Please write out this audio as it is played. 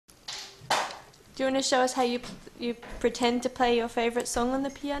Do you want to show us how you pretend to play your favourite song on the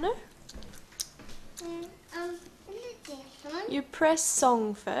piano? This one. You press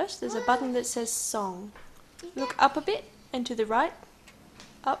song first. There's a button that says song. Look up a bit and to the right.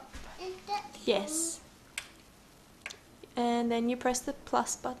 Up. Is that Yes. And then you press the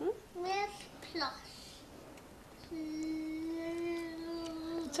plus button. Where's plus?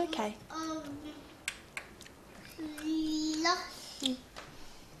 It's okay. Plus.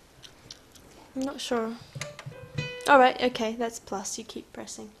 I'm not sure. Alright, okay, that's plus. You keep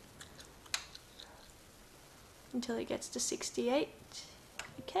pressing until it gets to 68.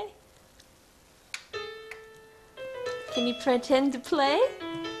 Okay. Can you pretend to play?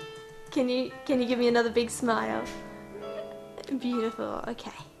 Can you give me another big smile? Beautiful.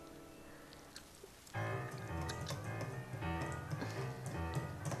 Okay.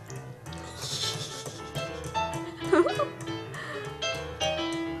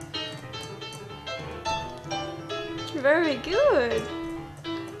 Very good.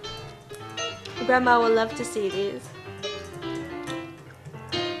 Grandma will love to see this.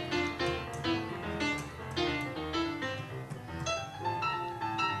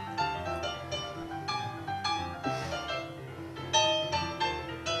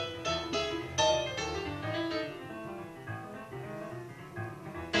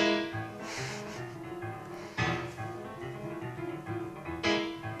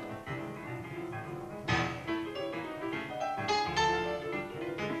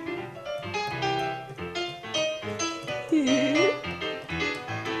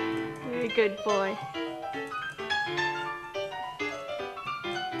 Very good boy.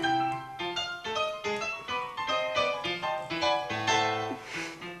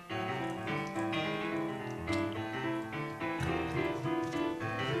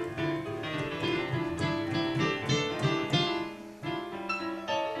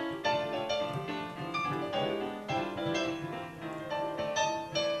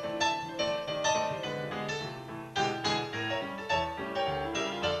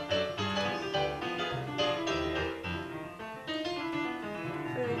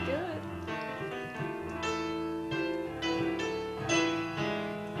 Very good.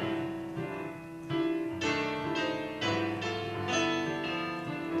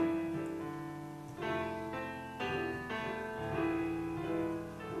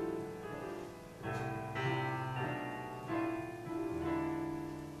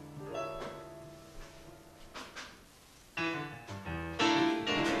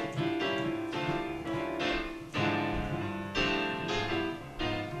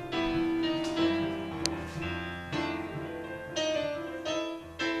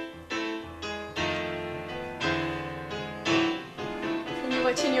 And you're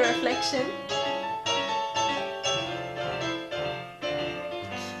watching your reflection.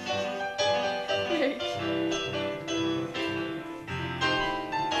 Very good.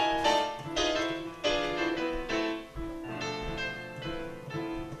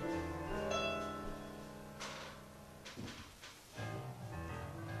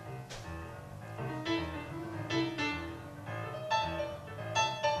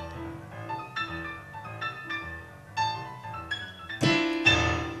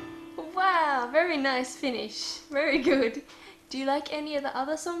 Wow, very nice finish. Very good. Do you like any of the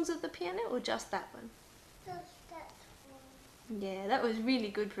other songs of the piano or just that one? Just that one. Yeah, that was really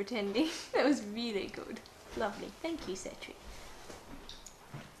good pretending. That was really good. Lovely. Thank you, Setri.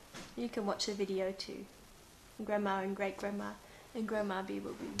 You can watch the video too. Grandma and Great-Grandma and Grandma B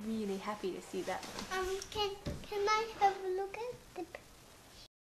will be really happy to see that one. Can I have a